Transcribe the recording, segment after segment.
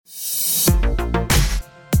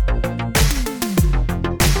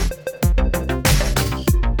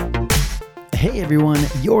Hey everyone,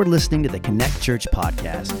 you're listening to the Connect Church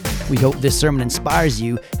podcast. We hope this sermon inspires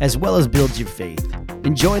you as well as builds your faith.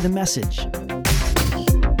 Enjoy the message. Open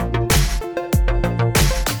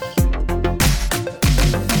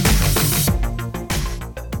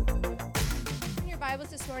your Bibles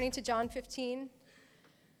this morning to John 15.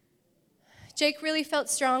 Jake,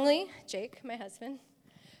 my husband,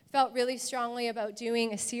 felt really strongly about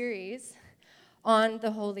doing a series on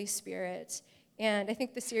the Holy Spirit. And I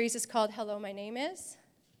think the series is called Hello, My Name is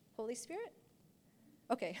Holy Spirit?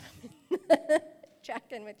 Okay. Check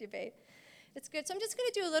in with you, babe. It's good. So I'm just going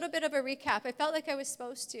to do a little bit of a recap. I felt like I was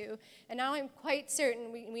supposed to, and now I'm quite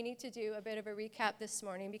certain we need to do a bit of a recap this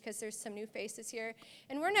morning because there's some new faces here.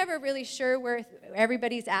 And we're never really sure where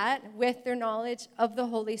everybody's at with their knowledge of the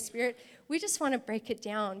Holy Spirit. We just want to break it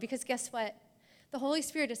down because guess what? The Holy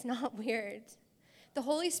Spirit is not weird. The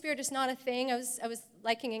Holy Spirit is not a thing. I was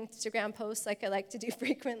liking Instagram posts like I like to do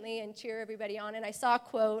frequently and cheer everybody on. And I saw a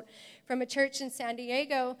quote from a church in San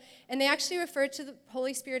Diego, and they actually referred to the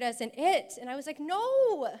Holy Spirit as an it. And I was like,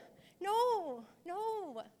 no.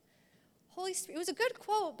 Holy Spirit, it was a good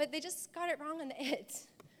quote, but they just got it wrong on the it.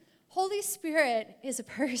 Holy Spirit is a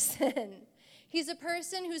person. He's a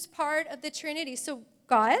person who's part of the Trinity. So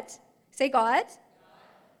God, say God.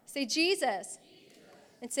 Say Jesus.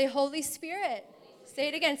 And say Holy Spirit. Say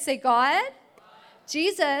it again. Say God,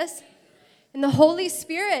 Jesus, and the Holy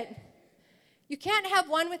Spirit. You can't have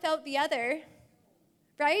one without the other,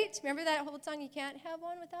 right? Remember that whole song, you can't have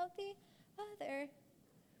one without the other.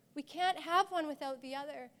 We can't have one without the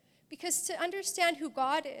other. Because to understand who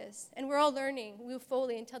God is, and we're all learning,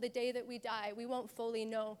 fully until the day that we die, we won't fully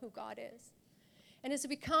know who God is. And as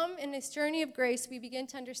we come in this journey of grace, we begin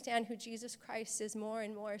to understand who Jesus Christ is more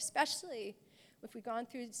and more, especially if we've gone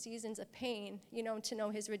through seasons of pain, to know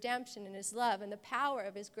his redemption and his love and the power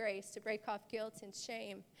of his grace to break off guilt and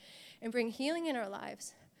shame and bring healing in our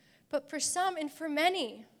lives. But for some and for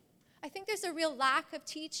many, I think there's a real lack of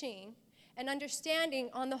teaching and understanding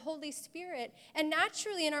on the Holy Spirit. And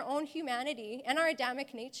naturally in our own humanity and our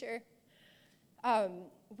Adamic nature,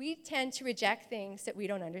 we tend to reject things that we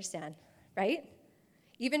don't understand, right?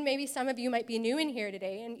 Even maybe some of you might be new in here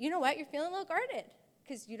today, and you know what? You're feeling a little guarded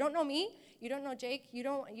because you don't know me. You don't know Jake. You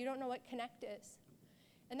don't know what Connect is.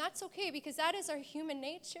 And that's okay because that is our human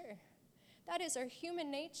nature. That is our human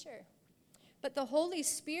nature. But the Holy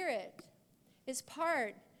Spirit is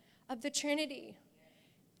part of the Trinity.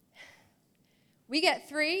 We get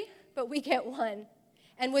three, but we get one.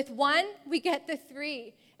 And with one, we get the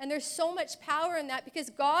three. And there's so much power in that because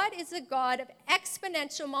God is a God of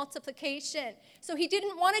exponential multiplication. So he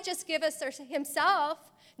didn't want to just give us himself.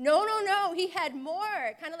 No. He had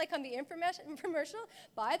more. Kind of like on the infomercial.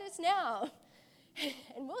 Buy this now,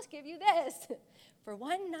 and we'll give you this for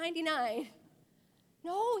 $1.99.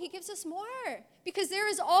 No, he gives us more because there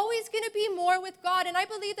is always going to be more with God. And I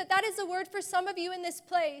believe that is a word for some of you in this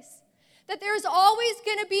place. That there is always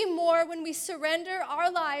going to be more when we surrender our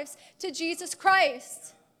lives to Jesus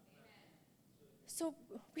Christ. So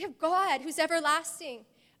we have God who's everlasting.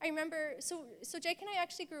 I remember, so Jake and I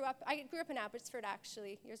actually grew up in Abbotsford,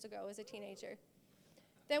 actually, years ago as a teenager.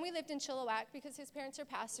 Then we lived in Chilliwack because his parents are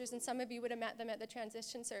pastors, and some of you would have met them at the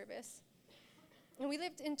transition service. And we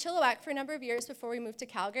lived in Chilliwack for a number of years before we moved to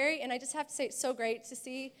Calgary, and I just have to say it's so great to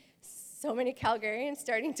see so many Calgarians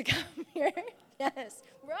starting to come here. Yes,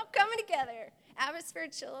 we're all coming together,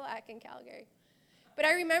 Abbotsford, Chilliwack, and Calgary. But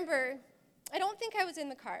I remember, I don't think I was in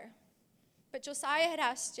the car, but Josiah had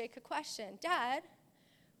asked Jake a question. Dad,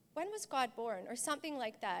 when was God born? Or something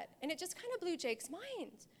like that. And it just kind of blew Jake's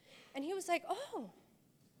mind. And he was like, oh,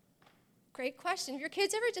 great question. Have your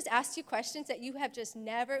kids ever just asked you questions that you have just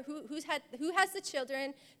never, who has the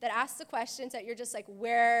children that ask the questions that you're just like,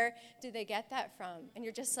 where do they get that from? And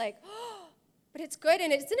you're just like, oh, but it's good.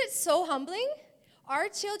 And isn't it so humbling? Our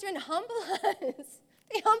children humble us.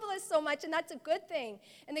 They humble us so much, and that's a good thing.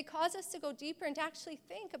 And they cause us to go deeper and to actually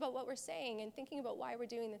think about what we're saying and thinking about why we're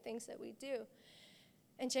doing the things that we do.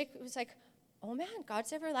 And Jake was like, oh man,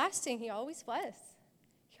 God's everlasting. He always was.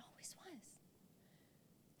 He always was.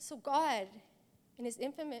 So God, in his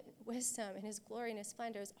infinite wisdom and his glory and his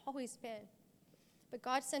splendor, has always been. But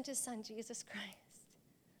God sent his son, Jesus Christ,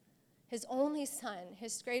 his only son,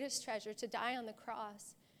 his greatest treasure, to die on the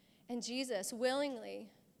cross. And Jesus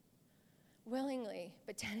willingly,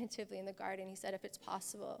 but tentatively in the garden, he said, if it's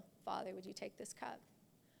possible, Father, would you take this cup?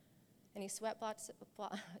 And he sweat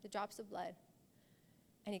the drops of blood.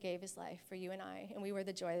 And he gave his life for you and I. And we were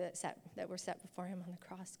the joy that were set before him on the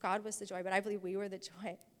cross. God was the joy, but I believe we were the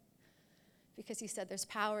joy. Because he said, there's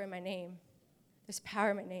power in my name. There's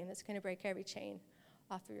power in my name that's going to break every chain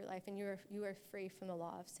off of your life. And you are free from the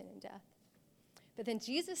law of sin and death. But then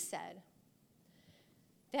Jesus said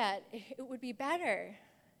that it would be better,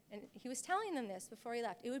 and he was telling them this before he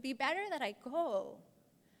left, it would be better that I go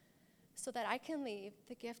so that I can leave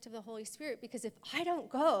the gift of the Holy Spirit, because if I don't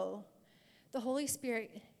go, the Holy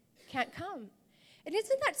Spirit can't come. And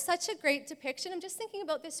isn't that such a great depiction? I'm just thinking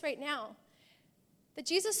about this right now, that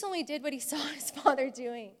Jesus only did what he saw his Father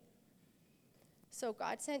doing. So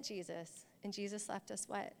God sent Jesus, and Jesus left us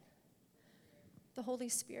what? The Holy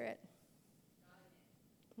Spirit.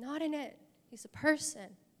 Not in it. He's a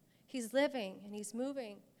person. He's living, and he's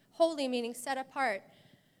moving. Holy meaning set apart.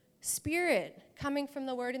 Spirit, coming from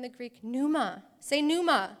the word in the Greek, pneuma. Say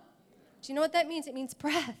pneuma. Do you know what that means? It means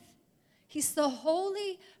breath. He's the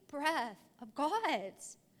holy breath of God.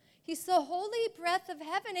 He's the holy breath of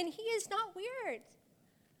heaven, and he is not weird.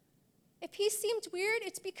 If he seemed weird,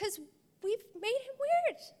 it's because we've made him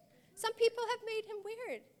weird. Some people have made him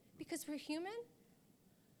weird because we're human,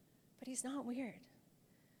 but he's not weird,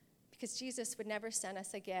 because Jesus would never send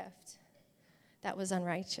us a gift that was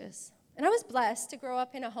unrighteous. And I was blessed to grow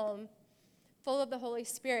up in a home full of the Holy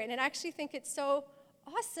Spirit. And I actually think it's so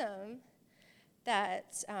awesome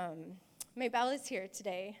that Maybelle is here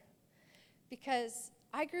today, because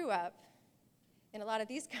I grew up in a lot of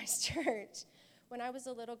these guys' church when I was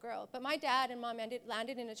a little girl. But my dad and mom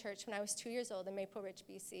landed in a church when I was 2 years old in Maple Ridge,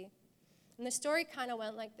 BC. And the story kind of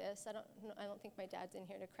went like this. I don't think my dad's in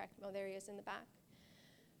here to correct me. Oh, there he is in the back.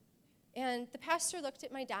 And the pastor looked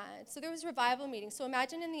at my dad. So there was revival meetings. So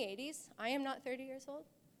imagine in the 80s. I am not 30 years old.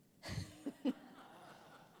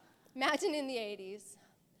 Imagine in the 80s.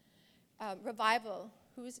 Revival.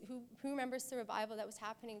 Who remembers the revival that was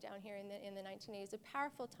happening down here in the 1980s? The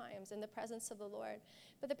powerful times in the presence of the Lord.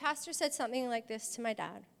 But the pastor said something like this to my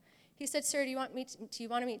dad. He said, "Sir, do you want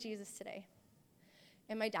to meet Jesus today?"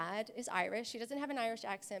 And my dad is Irish. He doesn't have an Irish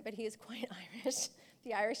accent, but he is quite Irish.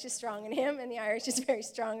 The Irish is strong in him, and the Irish is very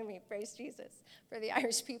strong in me. Praise Jesus for the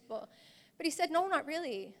Irish people. But he said, "No, not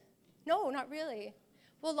really. No, not really."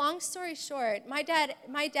 Well, long story short, my dad,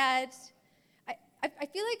 I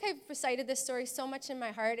feel like I've recited this story so much in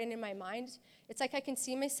my heart and in my mind. It's like I can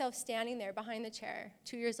see myself standing there behind the chair,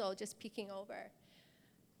 2 years old, just peeking over,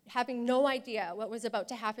 having no idea what was about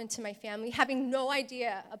to happen to my family, having no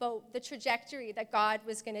idea about the trajectory that God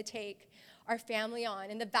was going to take our family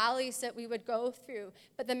on, and the valleys that we would go through,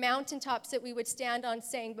 but the mountaintops that we would stand on,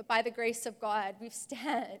 saying, "But by the grace of God, we've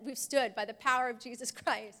stood by the power of Jesus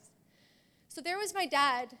Christ." So there was my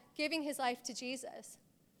dad giving his life to Jesus.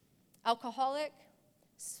 Alcoholic,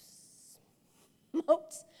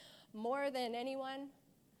 smoked more than anyone.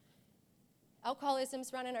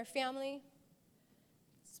 Alcoholism's run in our family.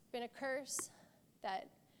 It's been a curse that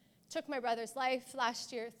took my brother's life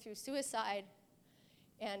last year through suicide.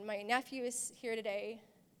 And my nephew is here today,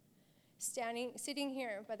 sitting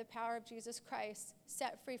here by the power of Jesus Christ,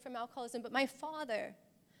 set free from alcoholism. But my father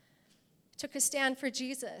took a stand for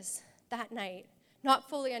Jesus that night, not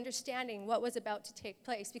fully understanding what was about to take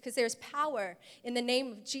place, because there's power in the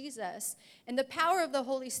name of Jesus and the power of the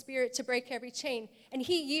Holy Spirit to break every chain. And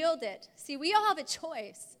he yielded. See, we all have a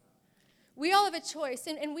choice. We all have a choice.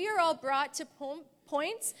 And we are all brought to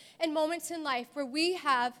points and moments in life where we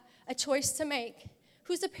have a choice to make.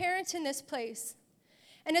 Who's a parent in this place?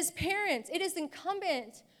 And as parents, it is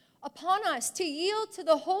incumbent upon us to yield to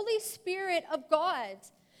the Holy Spirit of God.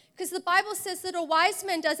 Because the Bible says that a wise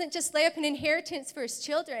man doesn't just lay up an inheritance for his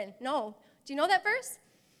children. No. Do you know that verse?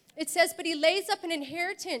 It says, but he lays up an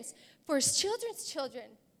inheritance for his children's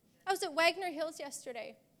children. I was at Wagner Hills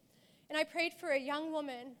yesterday, and I prayed for a young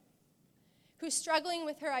woman who's struggling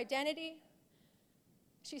with her identity.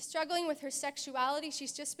 She's struggling with her sexuality.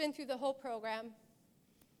 She's just been through the whole program.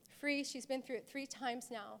 Free. She's been through it 3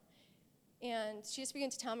 times now. And she just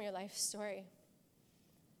began to tell me her life story.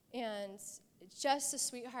 And just a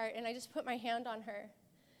sweetheart. And I just put my hand on her.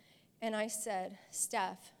 And I said,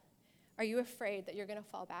 Steph, are you afraid that you're going to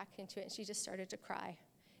fall back into it? And she just started to cry.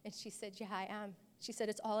 And she said, yeah, I am. She said,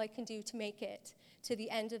 it's all I can do to make it to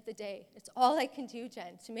the end of the day. It's all I can do,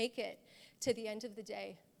 Jen, to make it to the end of the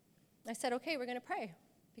day. I said, okay, we're going to pray,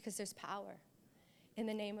 because there's power in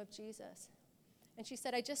the name of Jesus. And she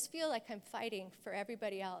said, I just feel like I'm fighting for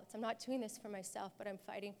everybody else. I'm not doing this for myself, but I'm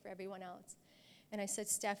fighting for everyone else. And I said,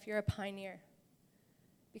 Steph, you're a pioneer,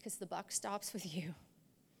 because the buck stops with you.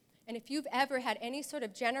 And if you've ever had any sort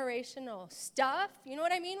of generational stuff, you know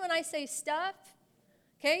what I mean when I say stuff?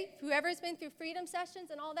 Okay? Whoever's been through freedom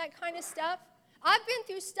sessions and all that kind of stuff, I've been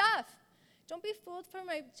through stuff. Don't be fooled for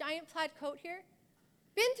my giant plaid coat here.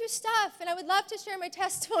 Been through stuff, and I would love to share my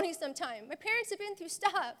testimony sometime. My parents have been through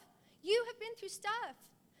stuff. You have been through stuff.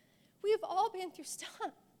 We have all been through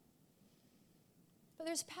stuff. But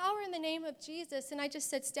there's power in the name of Jesus. And I just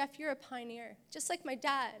said, Steph, you're a pioneer, just like my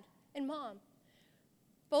dad and mom.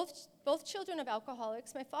 Both children of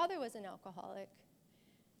alcoholics. My father was an alcoholic.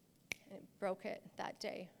 And it broke it that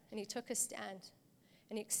day. And he took a stand.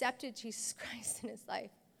 And he accepted Jesus Christ in his life.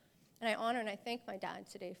 And I honor and I thank my dad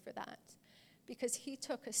today for that. Because he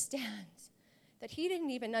took a stand that he didn't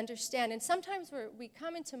even understand. And sometimes we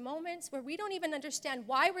come into moments where we don't even understand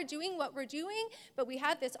why we're doing what we're doing, but we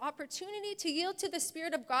have this opportunity to yield to the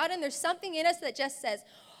Spirit of God, and there's something in us that just says,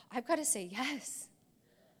 I've got to say yes.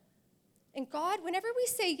 And God, whenever we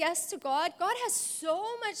say yes to God, God has so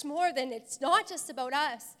much more than it's not just about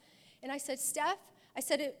us. And I said, Steph, I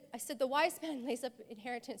said, the wise man lays up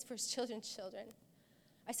inheritance for his children's children.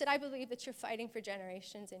 I said, I believe that you're fighting for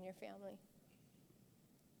generations in your family.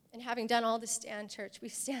 And having done all to stand, church, we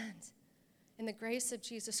stand in the grace of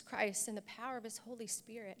Jesus Christ and the power of his Holy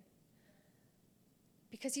Spirit.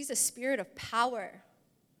 Because he's a spirit of power.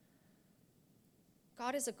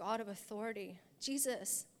 God is a God of authority.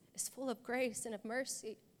 Jesus is full of grace and of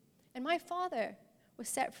mercy. And my father was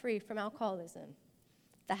set free from alcoholism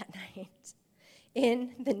that night.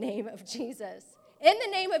 In the name of Jesus. In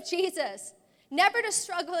the name of Jesus. Never to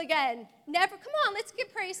struggle again. Never. Come on, let's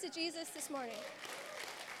give praise to Jesus this morning.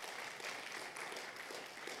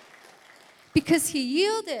 Because he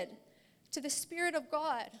yielded to the Spirit of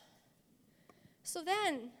God. So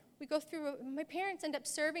then we go through, my parents end up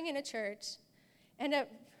serving in a church, end up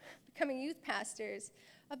becoming youth pastors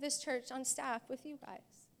of this church on staff with you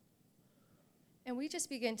guys. And we just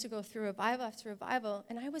begin to go through revival after revival.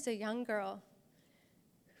 And I was a young girl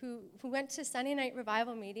who went to Sunday night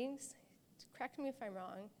revival meetings. Correct me if I'm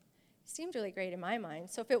wrong. It seemed really great in my mind.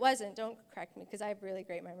 So if it wasn't, don't correct me, because I have really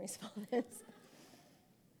great memory smallness.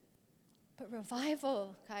 But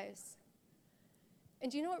revival, guys.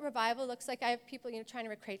 And do you know what revival looks like? I have people, trying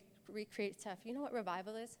to recreate stuff. You know what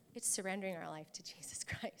revival is? It's surrendering our life to Jesus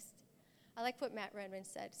Christ. I like what Matt Redman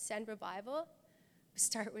said. Send revival,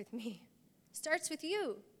 start with me. It starts with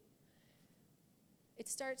you. It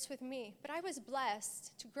starts with me. But I was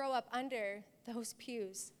blessed to grow up under those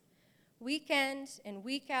pews, week in and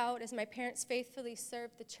week out, as my parents faithfully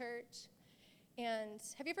served the church. And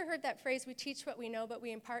have you ever heard that phrase, we teach what we know, but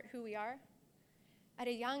we impart who we are? At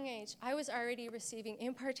a young age, I was already receiving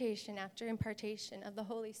impartation after impartation of the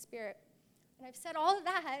Holy Spirit. And I've said all of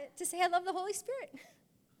that to say I love the Holy Spirit.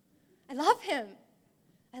 I love him.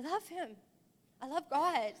 I love him. I love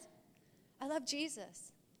God. I love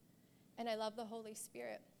Jesus. And I love the Holy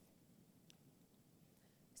Spirit.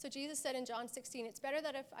 So Jesus said in John 16, it's better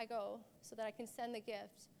that if I go so that I can send the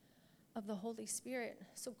gift of the Holy Spirit.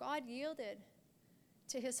 So God yielded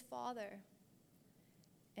to his Father,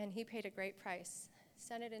 and he paid a great price.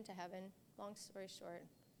 Sent it into heaven. Long story short,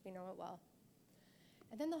 we know it well.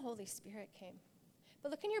 And then the Holy Spirit came. But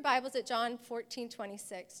look in your Bibles at John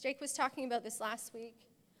 14:26. Jake was talking about this last week.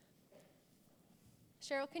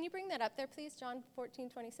 Cheryl, can you bring that up there, please? John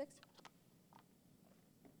 14:26.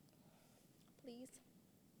 Please.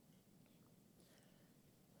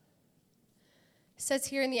 It says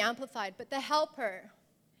here in the Amplified, but the Helper.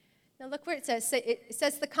 Now look where it says. It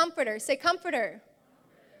says the Comforter. Say Comforter.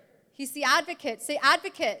 He's the Advocate. Say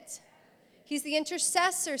Advocate. He's the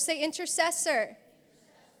Intercessor. Say Intercessor.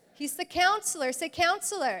 He's the Counselor. Say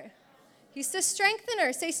Counselor. He's the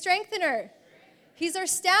Strengthener. Say Strengthener. He's our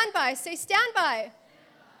Standby. Say Standby.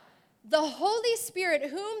 The Holy Spirit,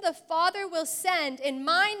 whom the Father will send in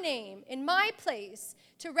my name, in my place,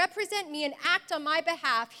 to represent me and act on my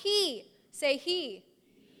behalf, he, say he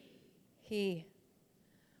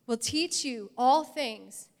will teach you all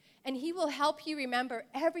things, and he will help you remember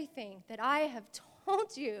everything that I have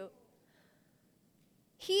told you.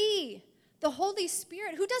 He, the Holy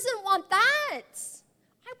Spirit, who doesn't want that?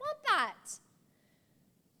 I want that.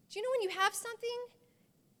 Do you know when you have something,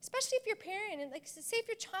 especially if you're a parent, and like say if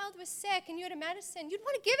your child was sick and you had a medicine, you'd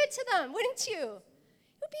want to give it to them, wouldn't you?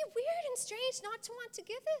 It would be weird and strange not to want to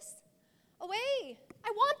give this away.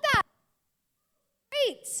 I want that.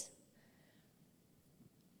 Great.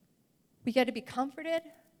 We got to be comforted.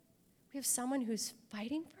 We have someone who's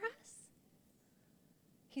fighting for us.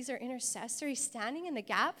 He's our intercessor. He's standing in the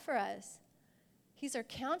gap for us. He's our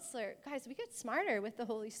counselor. Guys, we get smarter with the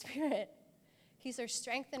Holy Spirit. He's our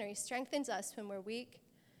strengthener. He strengthens us when we're weak.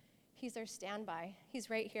 He's our standby. He's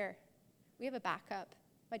right here. We have a backup.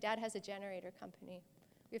 My dad has a generator company.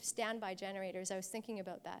 We have standby generators. I was thinking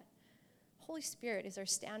about that. Holy Spirit is our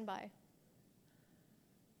standby,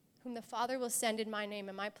 whom the Father will send in my name,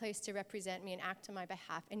 in my place, to represent me and act on my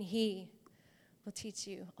behalf, and he will teach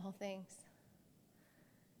you all things.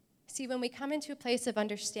 See, when we come into a place of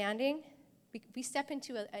understanding, we step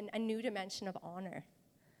into a new dimension of honor.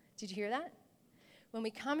 Did you hear that? When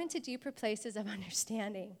we come into deeper places of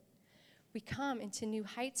understanding, we come into new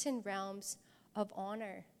heights and realms of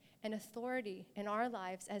honor and authority in our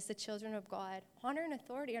lives as the children of God. Honor and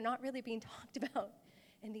authority are not really being talked about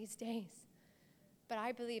in these days. But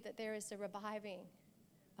I believe that there is a reviving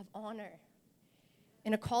of honor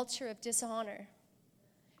in a culture of dishonor.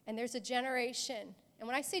 And there's a generation. And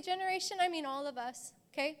when I say generation, I mean all of us,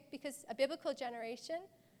 okay? Because a biblical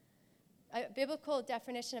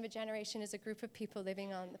definition of a generation is a group of people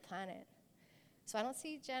living on the planet. So I don't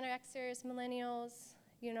see Gen Xers, millennials,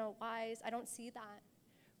 Ys. I don't see that.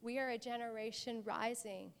 We are a generation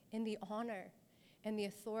rising in the honor and the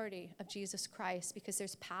authority of Jesus Christ because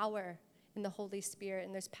there's power in the Holy Spirit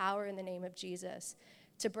and there's power in the name of Jesus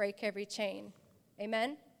to break every chain.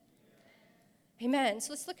 Amen? Amen.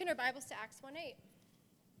 So let's look in our Bibles to Acts 1:8.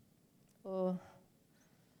 Oh,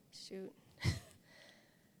 shoot.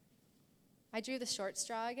 I drew the short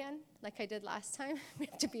straw again, like I did last time. We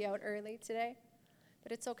have to be out early today.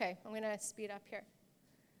 But it's okay. I'm going to speed up here.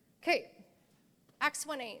 Okay. Acts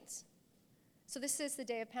 1:8. So this is the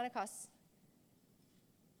day of Pentecost.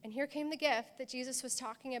 And here came the gift that Jesus was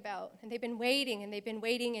talking about. And they've been waiting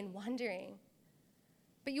and wondering.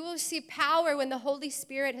 But you will receive power when the Holy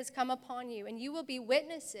Spirit has come upon you. And you will be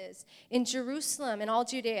witnesses in Jerusalem and all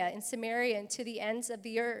Judea and Samaria and to the ends of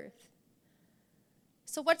the earth.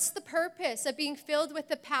 So what's the purpose of being filled with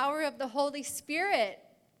the power of the Holy Spirit?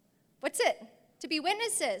 What's it? To be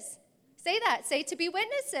witnesses. Say that. Say to be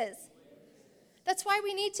witnesses. That's why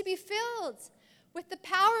we need to be filled with the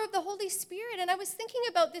power of the Holy Spirit. And I was thinking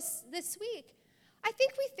about this week. I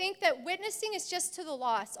think we think that witnessing is just to the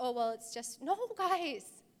lost. Oh, well, it's just, no, guys.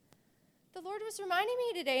 The Lord was reminding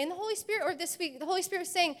me today, and the Holy Spirit, or this week, the Holy Spirit was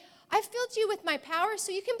saying, I filled you with my power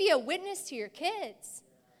so you can be a witness to your kids.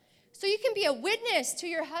 So you can be a witness to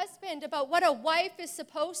your husband about what a wife is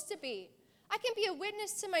supposed to be. I can be a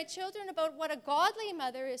witness to my children about what a godly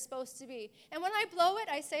mother is supposed to be. And when I blow it,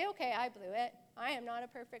 I say, okay, I blew it. I am not a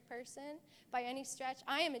perfect person by any stretch.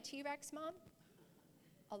 I am a T-Rex mom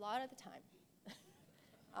a lot of the time.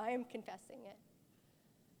 I am confessing it.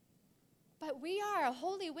 But we are a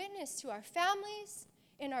holy witness to our families,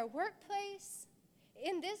 in our workplace,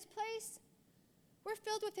 in this place. We're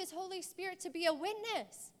filled with His Holy Spirit to be a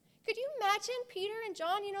witness. Could you imagine Peter and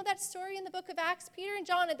John? You know that story in the book of Acts? Peter and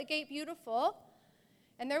John at the gate beautiful.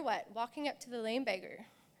 And they're what? Walking up to the lame beggar.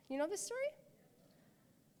 You know this story?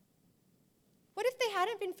 What if they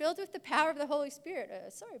hadn't been filled with the power of the Holy Spirit?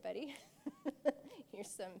 Sorry, buddy.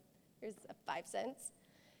 Here's 5 cents.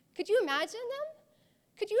 Could you imagine them?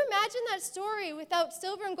 Could you imagine that story? Without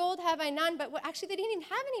silver and gold have I none, but actually they didn't even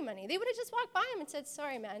have any money. They would have just walked by him and said,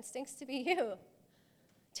 sorry, man, stinks to be you.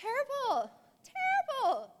 Terrible.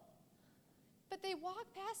 Terrible. But they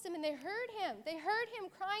walked past him and they heard him. They heard him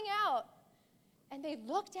crying out. And they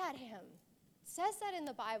looked at him. It says that in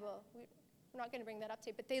the Bible. We're not going to bring that up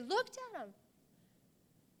today, but they looked at him.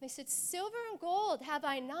 They said, silver and gold have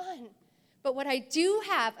I none. But what I do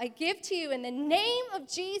have, I give to you in the name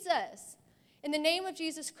of Jesus. In the name of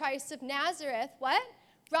Jesus Christ of Nazareth, what?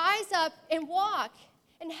 Rise up and walk.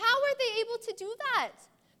 And how are they able to do that?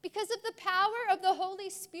 Because of the power of the Holy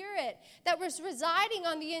Spirit that was residing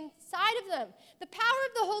on the inside of them. The power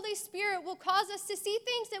of the Holy Spirit will cause us to see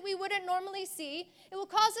things that we wouldn't normally see. It will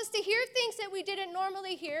cause us to hear things that we didn't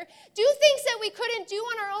normally hear. Do things that we couldn't do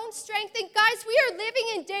on our own strength. And guys, we are living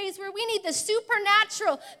in days where we need the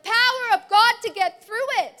supernatural power of God to get through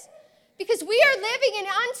it. Because we are living in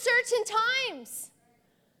uncertain times.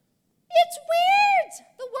 It's weird.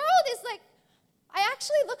 The world is like, I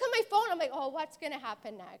actually look at my phone, I'm like, oh, what's going to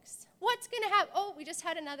happen next? What's going to happen? Oh, we just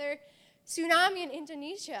had another tsunami in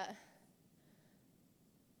Indonesia.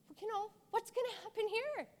 What's going to happen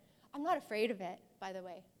here? I'm not afraid of it, by the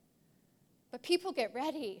way. But people get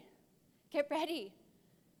ready. Get ready.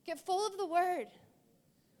 Get full of the Word.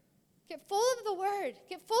 Get full of the Word.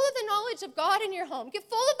 Get full of the knowledge of God in your home. Get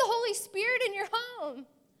full of the Holy Spirit in your home.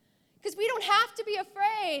 Because we don't have to be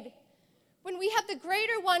afraid when we have the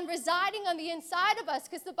greater one residing on the inside of us,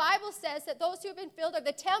 because the Bible says that those who have been filled are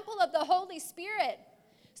the temple of the Holy Spirit.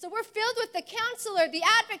 So we're filled with the counselor, the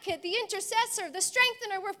advocate, the intercessor, the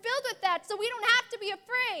strengthener. We're filled with that, so we don't have to be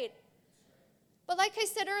afraid. But like I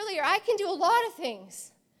said earlier, I can do a lot of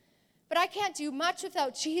things, but I can't do much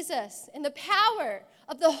without Jesus and the power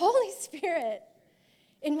of the Holy Spirit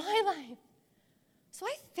in my life. So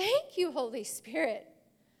I thank you, Holy Spirit.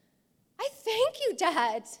 I thank you,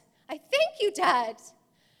 Dad. I thank you, Dad,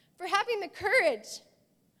 for having the courage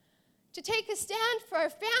to take a stand for our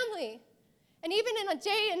family. And even in a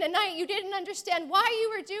day and a night you didn't understand why you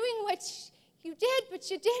were doing what You did, but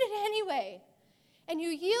you did it anyway. And you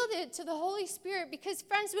yielded to the Holy Spirit because,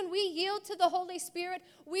 friends, when we yield to the Holy Spirit,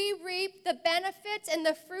 we reap the benefits and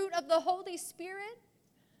the fruit of the Holy Spirit.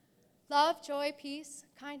 Love, joy, peace,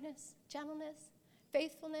 kindness, gentleness,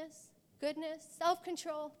 faithfulness, goodness,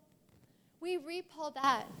 self-control. We reap all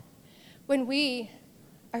that when we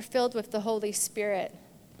are filled with the Holy Spirit.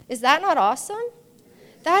 Is that not awesome?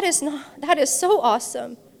 That is so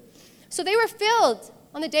awesome. So they were filled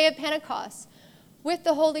on the day of Pentecost with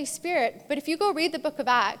the Holy Spirit. But if you go read the book of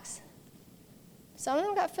Acts, some of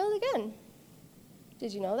them got filled again.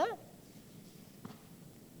 Did you know that?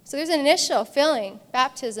 So there's an initial filling,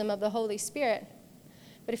 baptism of the Holy Spirit.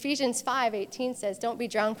 But Ephesians 5:18 says, don't be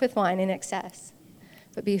drunk with wine in excess,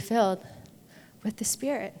 but be filled with the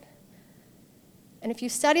Spirit. And if you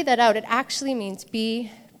study that out, it actually means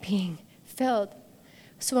being filled.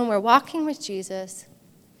 So when we're walking with Jesus,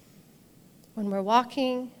 when we're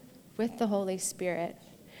walking with the Holy Spirit,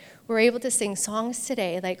 we're able to sing songs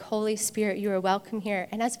today like, Holy Spirit, you are welcome here.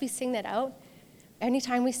 And as we sing that out,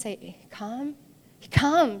 anytime we say, come, he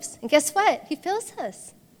comes. And guess what? He fills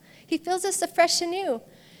us. He fills us afresh and new.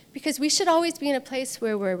 Because we should always be in a place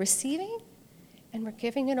where we're receiving and we're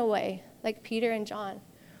giving it away, like Peter and John.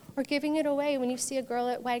 Or giving it away when you see a girl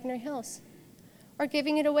at Wagner Hills. Or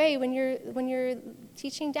giving it away when you're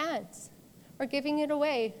teaching dance. Or giving it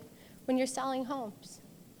away when you're selling homes.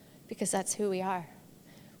 Because that's who we are.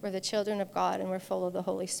 We're the children of God and we're full of the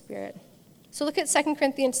Holy Spirit. So look at 2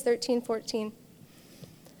 Corinthians 13:14.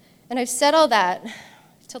 And I've said all that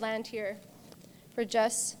to land here for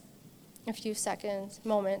just a few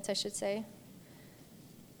moments, I should say.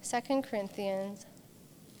 2 Corinthians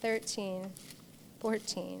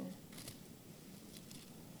 13:14.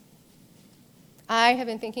 I have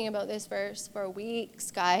been thinking about this verse for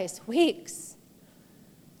weeks, guys, weeks.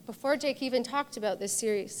 Before Jake even talked about this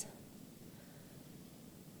series.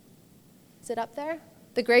 Is it up there?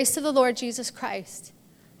 The grace of the Lord Jesus Christ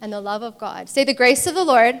and the love of God. Say the grace of the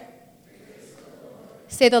Lord.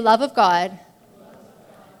 Say the love of God.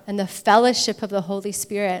 And the fellowship of the Holy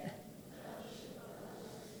Spirit.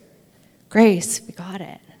 Grace, we got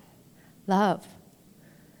it. Love,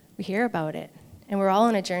 we hear about it. And we're all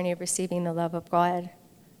on a journey of receiving the love of God.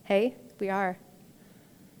 Hey, we are.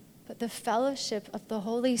 But the fellowship of the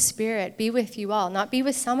Holy Spirit be with you all, not be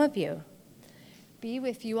with some of you. Be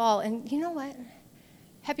with you all. And you know what?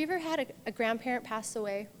 Have you ever had a grandparent pass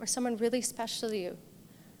away or someone really special to you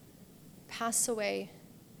pass away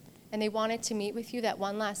and they wanted to meet with you that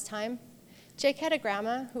one last time? Jake had a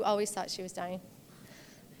grandma who always thought she was dying.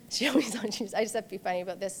 She always thought she was. I just have to be funny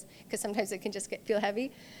about this because sometimes it can just feel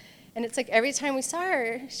heavy. And it's like every time we saw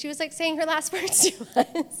her, she was like saying her last words to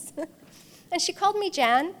us. And she called me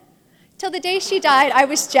Jan. Till the day she died, I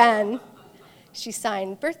was Jan. She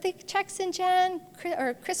signed birthday checks in Jan,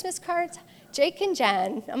 or Christmas cards, Jake and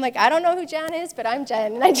Jan. I'm like, I don't know who Jan is, but I'm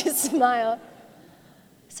Jan. And I just smile.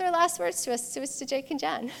 So her last words to us was to Jake and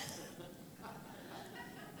Jan.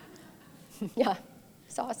 Yeah,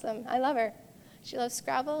 it's awesome. I love her. She loves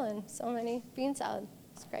Scrabble and so many bean salad.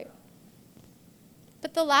 It's great.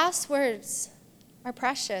 But the last words are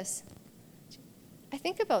precious. I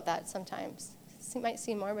think about that sometimes. It might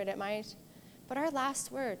seem morbid at my age. But our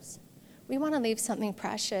last words, we want to leave something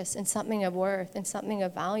precious and something of worth and something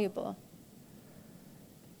of valuable.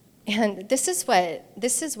 And this is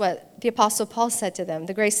what the Apostle Paul said to them.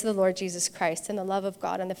 The grace of the Lord Jesus Christ and the love of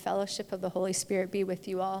God and the fellowship of the Holy Spirit be with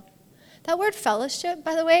you all. That word fellowship,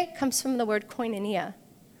 by the way, comes from the word koinonia.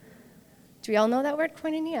 Do we all know that word,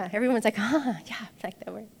 koinonia? Everyone's like, yeah, I like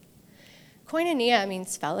that word. Koinonia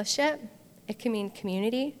means fellowship. It can mean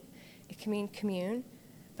community. It can mean commune.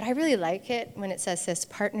 But I really like it when it says this,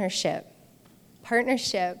 partnership.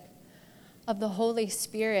 Partnership of the Holy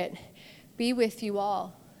Spirit be with you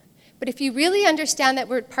all. But if you really understand that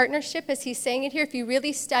word partnership as he's saying it here, if you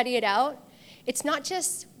really study it out, it's not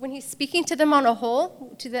just when he's speaking to them on a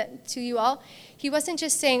whole, to you all, he wasn't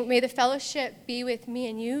just saying, may the fellowship be with me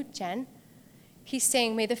and you, Jen. He's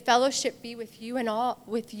saying, may the fellowship be with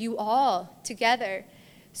you all together.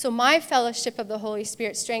 So my fellowship of the Holy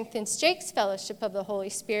Spirit strengthens Jake's fellowship of the Holy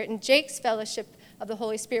Spirit, and Jake's fellowship of the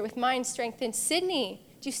Holy Spirit with mine strengthens Sydney.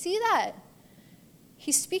 Do you see that?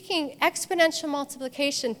 He's speaking exponential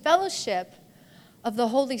multiplication, fellowship of the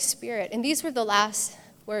Holy Spirit. And these were the last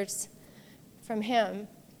words from him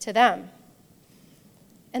to them.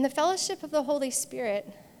 And the fellowship of the Holy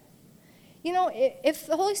Spirit, you know, if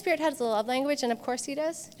the Holy Spirit has a love language, and of course he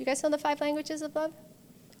does. Do you guys know the 5 languages of love?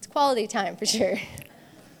 It's quality time for sure.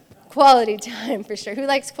 Quality time for sure. Who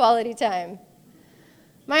likes quality time?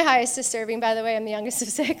 My highest is serving, by the way. I'm the youngest of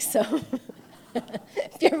 6, so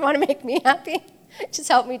If you ever want to make me happy, just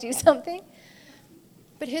help me do something.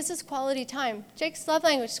 But his is quality time. Jake's love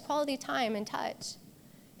language is quality time and touch.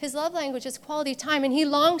 His love language is quality time, and he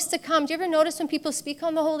longs to come. Do you ever notice when people speak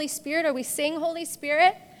on the Holy Spirit or we sing Holy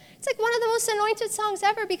Spirit? It's like one of the most anointed songs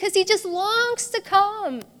ever because he just longs to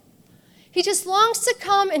come. He just longs to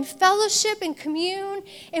come and fellowship and commune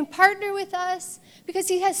and partner with us because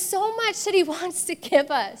he has so much that he wants to give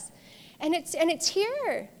us. And it's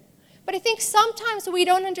here. But I think sometimes we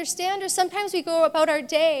don't understand, or sometimes we go about our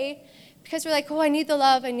day because we're like, oh, I need the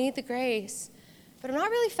love, I need the grace. But I'm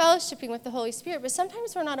not really fellowshipping with the Holy Spirit. But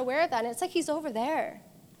sometimes we're not aware of that. And it's like he's over there.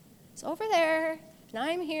 He's over there, and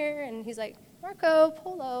I'm here. And he's like, Marco,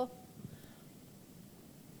 Polo.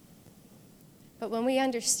 But when we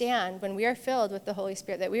understand, when we are filled with the Holy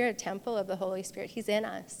Spirit, that we are a temple of the Holy Spirit, he's in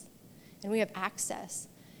us. And we have access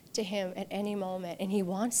to him at any moment. And he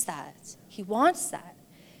wants that. He wants that.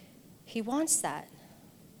 He wants that.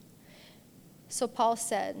 So Paul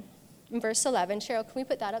said in verse 11, Cheryl, can we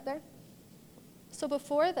put that up there? So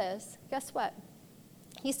before this, guess what?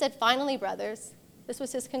 He said, finally, brothers, this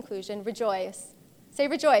was his conclusion, rejoice. Say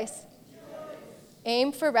rejoice.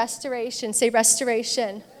 Aim for restoration. Say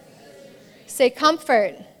restoration. Say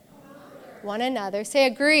comfort one another. Say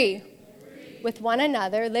agree with one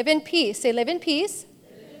another. Live in peace. Say live in peace.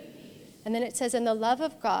 And then it says, and the love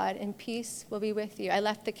of God and peace will be with you. I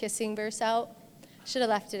left the kissing verse out. Should have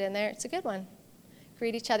left it in there. It's a good one.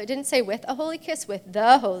 Greet each other. It didn't say with a holy kiss, with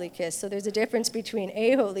the holy kiss. So there's a difference between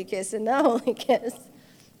a holy kiss and the holy kiss.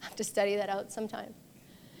 I have to study that out sometime.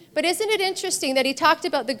 But isn't it interesting that he talked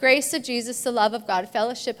about the grace of Jesus, the love of God,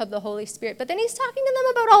 fellowship of the Holy Spirit, but then he's talking to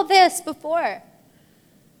them about all this before.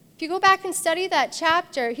 If you go back and study that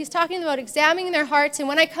chapter, he's talking about examining their hearts, and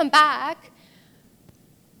when I come back,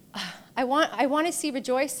 I want to see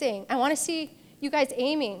rejoicing. I want to see you guys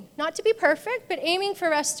aiming, not to be perfect, but aiming for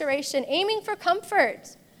restoration, aiming for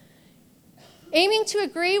comfort, aiming to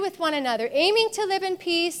agree with one another, aiming to live in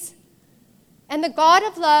peace, and the God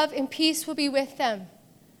of love and peace will be with them.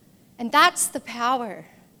 And that's the power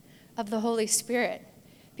of the Holy Spirit,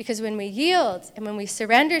 because when we yield and when we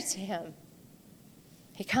surrender to him,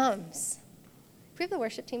 he comes. Can we have the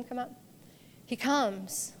worship team come up? He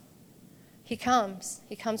comes. He comes.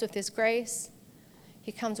 He comes with his grace.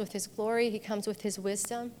 He comes with his glory. He comes with his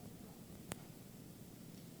wisdom.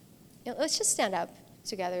 You know, let's just stand up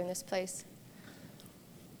together in this place.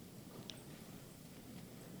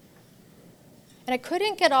 And I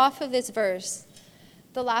couldn't get off of this verse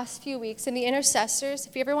the last few weeks. And the intercessors,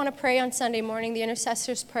 if you ever want to pray on Sunday morning, the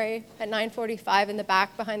intercessors pray at 9:45 in the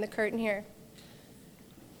back behind the curtain here.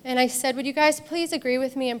 And I said, would you guys please agree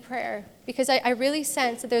with me in prayer? Because I really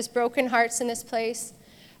sense that there's broken hearts in this place.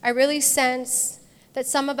 I really sense that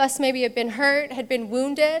some of us maybe have been hurt, had been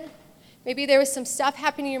wounded. Maybe there was some stuff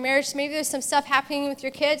happening in your marriage. Maybe there's some stuff happening with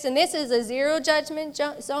your kids. And this is a zero judgment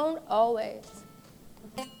zone always.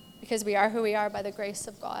 Because we are who we are by the grace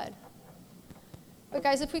of God. But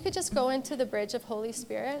guys, if we could just go into the bridge of Holy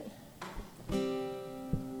Spirit.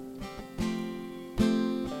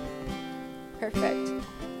 Perfect.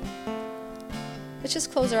 Let's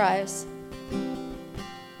just close our eyes.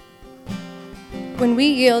 When we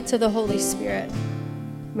yield to the Holy Spirit,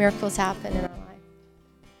 miracles happen in our life.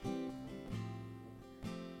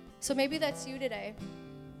 So maybe that's you today.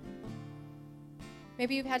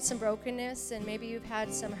 Maybe you've had some brokenness, and maybe you've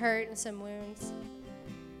had some hurt and some wounds.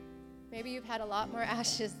 Maybe you've had a lot more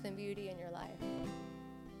ashes than beauty in your life.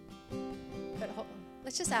 But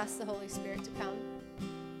let's just ask the Holy Spirit to come.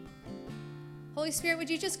 Holy Spirit, would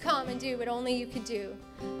you just come and do what only you can do,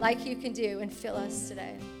 like you can do, and fill us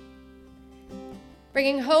today?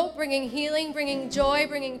 Bringing hope, bringing healing, bringing joy,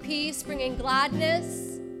 bringing peace, bringing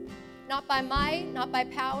gladness, not by might, not by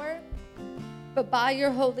power, but by your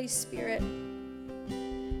Holy Spirit.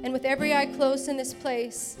 And with every eye closed in this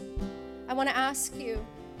place, I want to ask you,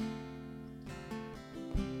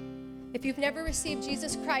 if you've never received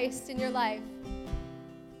Jesus Christ in your life,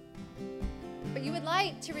 but you would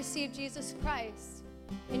like to receive Jesus Christ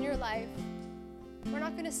in your life, we're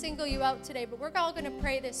not going to single you out today, but we're all going to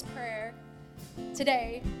pray this prayer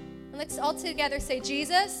today. And let's all together say,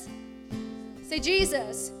 Jesus. Say,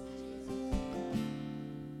 Jesus.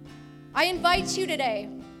 I invite you today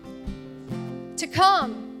to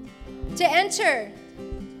come, to enter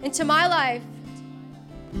into my life.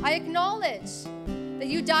 I acknowledge that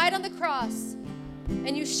you died on the cross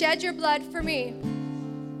and you shed your blood for me.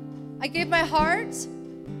 I give my heart.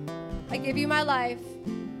 I give you my life.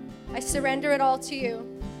 I surrender it all to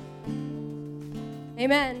you.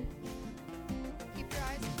 Amen. Keep your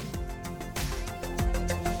eyes.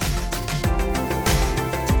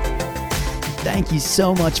 thank you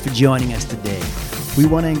so much for joining us today. We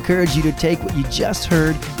want to encourage you to take what you just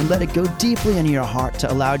heard and let it go deeply into your heart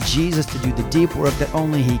to allow Jesus to do the deep work that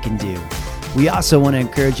only He can do. We also want to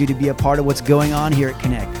encourage you to be a part of what's going on here at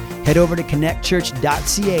Connect. Head over to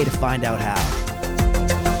connectchurch.ca to find out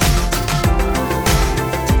how.